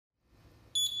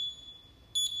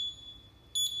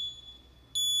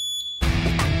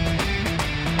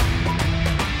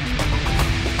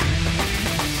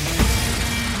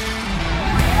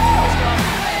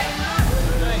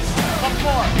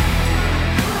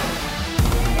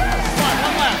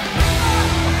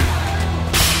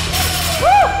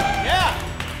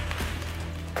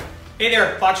Hey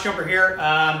there, Fox Jumper here.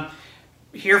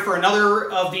 Here for another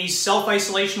of these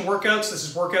self-isolation workouts. This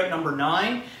is workout number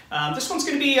 9. This one's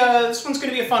going to be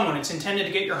a fun one. It's intended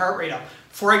to get your heart rate up.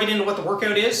 Before I get into what the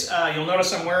workout is, you'll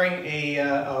notice I'm wearing a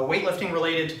weightlifting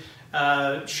related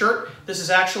shirt. This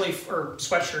is actually, or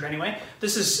sweatshirt anyway.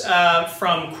 This is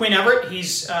from Quinn Everett.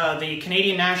 He's the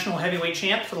Canadian National Heavyweight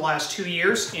Champ for the last 2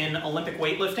 years in Olympic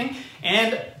weightlifting,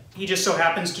 and he just so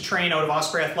happens to train out of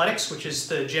Osprey Athletics, which is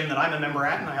the gym that I'm a member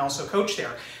at, and I also coach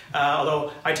there.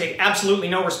 Although I take absolutely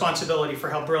no responsibility for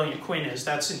how brilliant Quinn is.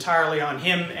 That's entirely on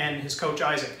him and his coach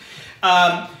Isaac.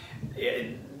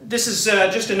 This is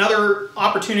just another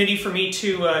opportunity for me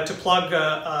to plug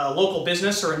a local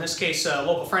business, or in this case, a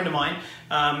local friend of mine.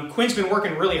 Quinn's been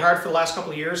working really hard for the last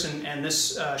couple of years, and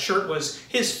this shirt was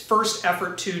his first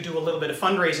effort to do a little bit of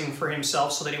fundraising for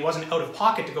himself so that he wasn't out of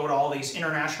pocket to go to all these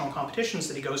international competitions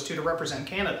that he goes to represent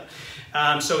Canada.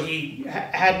 So he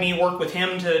had me work with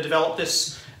him to develop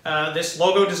this, this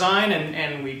logo design,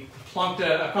 and we plunked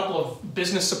a couple of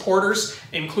business supporters,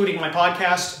 including my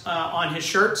podcast, on his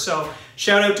shirt. So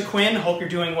shout out to Quinn. Hope you're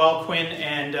doing well, Quinn,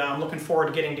 and I'm looking forward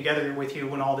to getting together with you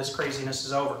when all this craziness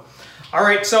is over. All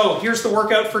right, so here's the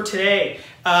workout for today.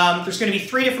 There's going to be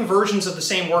 3 different versions of the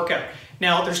same workout.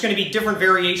 Now, there's going to be different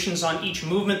variations on each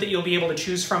movement that you'll be able to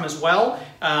choose from as well.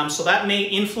 So that may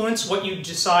influence what you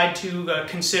decide to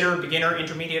consider beginner,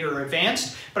 intermediate, or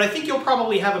advanced. But I think you'll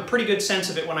probably have a pretty good sense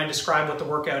of it when I describe what the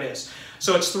workout is.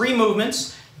 So it's 3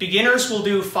 movements. Beginners will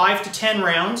do 5 to 10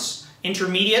 rounds.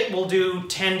 Intermediate will do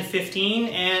 10 to 15.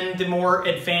 And the more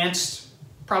advanced,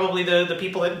 probably the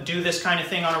people that do this kind of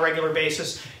thing on a regular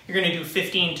basis, you're going to do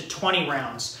 15 to 20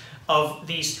 rounds of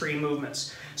these 3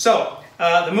 movements. So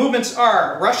the movements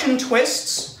are Russian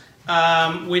twists,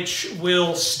 which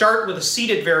will start with a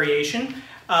seated variation,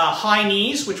 high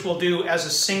knees, which we'll do as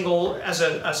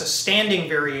a standing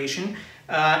variation,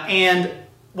 and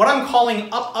what I'm calling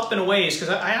up and aways, because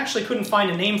I actually couldn't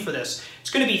find a name for this. It's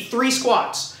going to be 3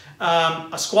 squats,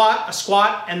 a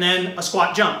squat, and then a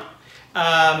squat jump.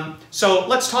 So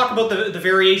let's talk about the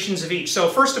variations of each. So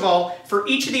first of all, for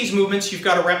each of these movements, you've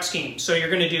got a rep scheme. So you're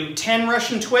going to do 10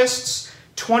 Russian twists,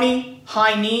 20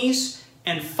 high knees,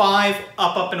 and 5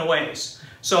 up and aways.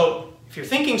 So if you're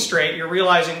thinking straight, you're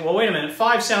realizing, well, wait a minute,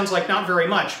 5 sounds like not very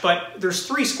much, but there's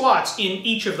 3 squats in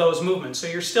each of those movements. So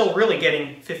you're still really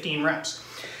getting 15 reps.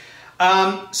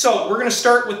 So we're going to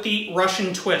start with the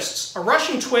Russian twists. A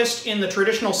Russian twist in the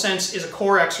traditional sense is a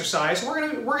core exercise. We're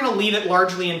going to leave it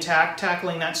largely intact,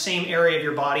 tackling that same area of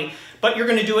your body. But you're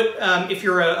going to do it, if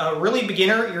you're a really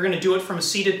beginner, you're going to do it from a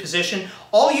seated position.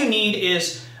 All you need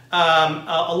is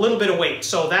a little bit of weight.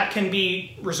 So that can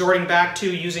be resorting back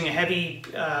to using a heavy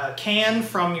can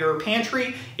from your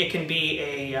pantry. It can be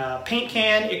a paint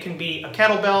can. It can be a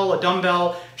kettlebell, a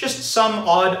dumbbell, just some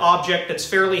odd object that's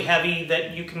fairly heavy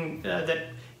that you can, that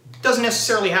doesn't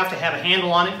necessarily have to have a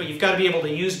handle on it, but you've got to be able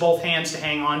to use both hands to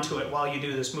hang on to it while you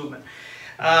do this movement.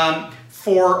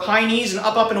 For high knees and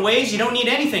up and aways, you don't need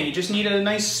anything. You just need a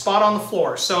nice spot on the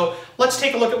floor. So let's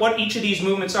take a look at what each of these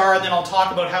movements are, and then I'll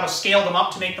talk about how to scale them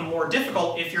up to make them more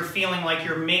difficult if you're feeling like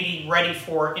you're maybe ready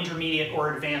for intermediate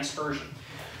or advanced version.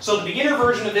 So the beginner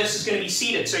version of this is going to be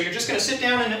seated. So you're just going to sit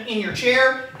down in your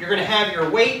chair, you're going to have your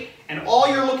weight, and all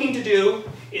you're looking to do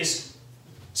is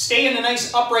stay in a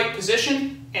nice upright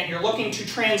position, and you're looking to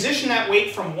transition that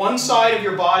weight from one side of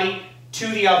your body to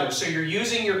the other. So you're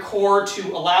using your core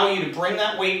to allow you to bring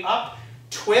that weight up,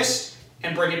 twist,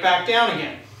 and bring it back down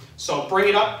again. So bring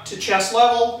it up to chest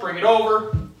level, bring it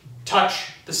over,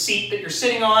 touch the seat that you're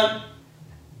sitting on,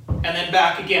 and then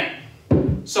back again.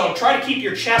 So try to keep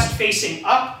your chest facing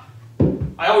up.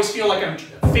 I always feel like I'm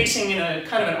facing in a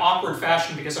kind of an awkward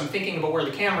fashion because I'm thinking about where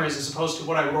the camera is as opposed to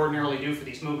what I would ordinarily do for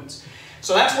these movements.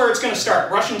 So that's where it's going to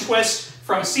start. Russian twist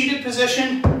from a seated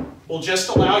position will just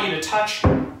allow you to touch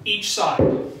each side.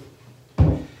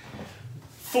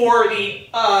 For the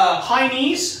high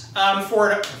knees,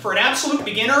 for an absolute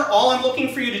beginner, all I'm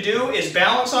looking for you to do is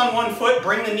balance on one foot,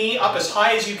 bring the knee up as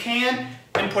high as you can,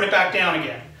 and put it back down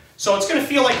again. So it's going to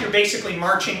feel like you're basically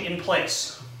marching in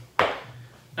place.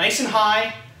 Nice and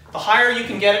high. The higher you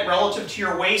can get it relative to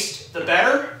your waist, the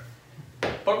better.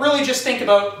 But really just think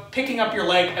about picking up your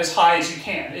leg as high as you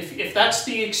can. If that's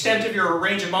the extent of your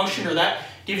range of motion, or that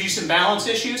gives you some balance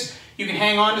issues, you can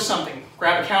hang on to something.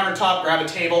 Grab a countertop, grab a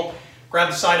table, grab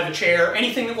the side of a chair,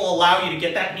 anything that will allow you to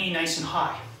get that knee nice and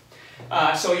high.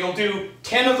 So you'll do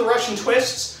 10 of the Russian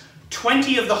twists,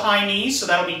 20 of the high knees, so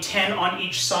that'll be 10 on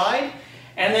each side.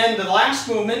 And then the last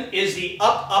movement is the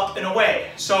up, and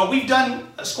away. So we've done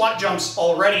squat jumps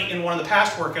already in one of the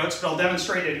past workouts, but I'll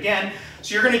demonstrate it again.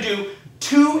 So you're going to do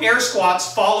 2 air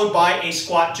squats followed by a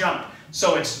squat jump.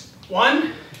 So it's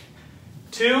 1,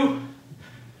 2,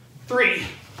 3.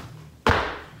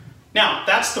 Now,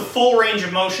 that's the full range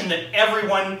of motion that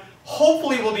everyone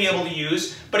hopefully will be able to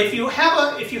use, but if you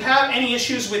have any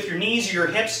issues with your knees or your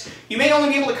hips, you may only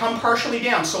be able to come partially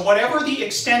down. So whatever the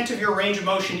extent of your range of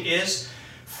motion is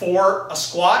for a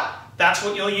squat, that's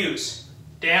what you'll use.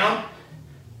 Down,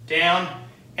 down,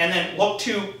 and then look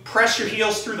to press your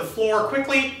heels through the floor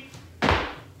quickly,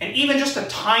 and even just a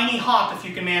tiny hop if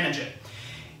you can manage it.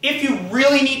 If you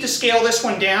really need to scale this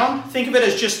one down, think of it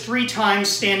as just 3 times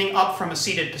standing up from a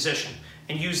seated position,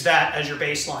 and use that as your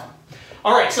baseline.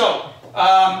 All right, so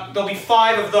there'll be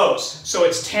 5 of those. So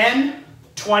it's 10,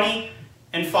 20,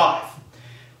 and 5.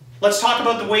 Let's talk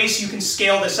about the ways you can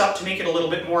scale this up to make it a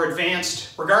little bit more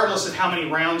advanced, regardless of how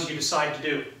many rounds you decide to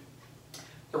do.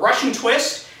 The Russian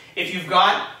twist, if you've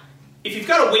got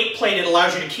a weight plate, it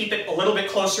allows you to keep it a little bit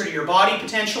closer to your body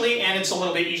potentially, and it's a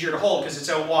little bit easier to hold because it's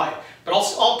out wide. But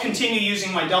I'll continue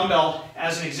using my dumbbell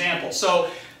as an example. So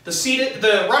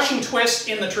the Russian twist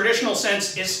in the traditional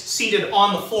sense is seated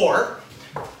on the floor.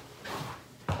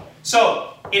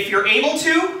 So if you're able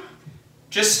to,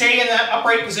 just stay in that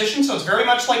upright position. So it's very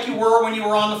much like you were when you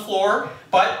were on the floor,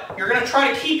 but you're going to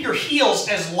try to keep your heels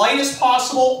as light as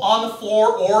possible on the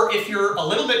floor, or if you're a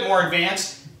little bit more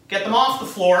advanced, get them off the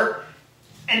floor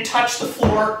and touch the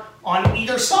floor on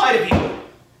either side of you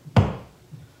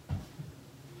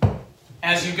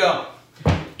as you go.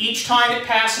 Each time it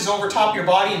passes over top of your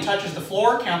body and touches the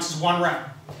floor counts as 1 round.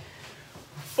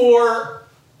 For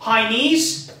high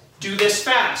knees, do this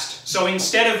fast. So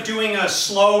instead of doing a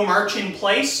slow march in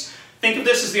place, think of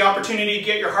this as the opportunity to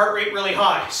get your heart rate really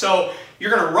high. So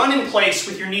you're going to run in place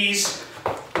with your knees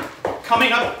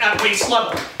coming up at waist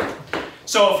level.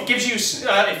 So if it gives you,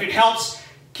 if it helps,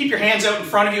 keep your hands out in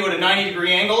front of you at a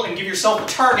 90-degree angle and give yourself a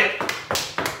target,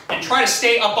 and try to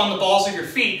stay up on the balls of your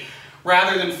feet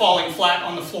rather than falling flat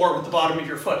on the floor with the bottom of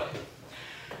your foot.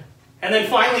 And then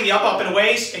finally, the up, up, and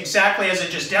aways, exactly as I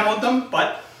just demoed them,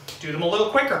 but do them a little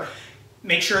quicker.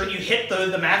 Make sure that you hit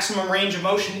the maximum range of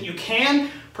motion that you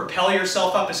can. Propel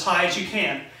yourself up as high as you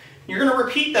can. You're going to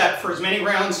repeat that for as many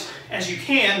rounds as you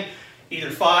can,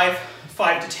 either 5,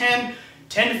 5 to 10,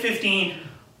 10 to 15,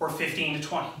 or 15 to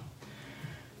 20.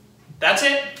 That's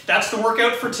it. That's the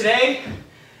workout for today.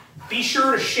 Be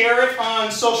sure to share it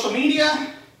on social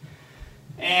media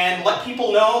and let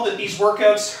people know that these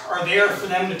workouts are there for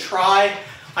them to try.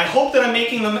 I hope that I'm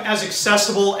making them as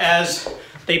accessible as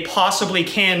they possibly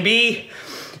can be.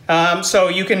 So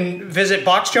you can visit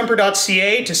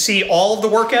boxjumper.ca to see all of the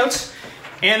workouts.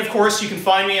 And of course, you can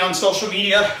find me on social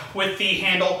media with the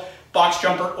handle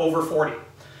boxjumperover40.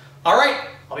 All right,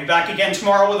 I'll be back again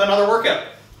tomorrow with another workout.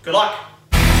 Good luck.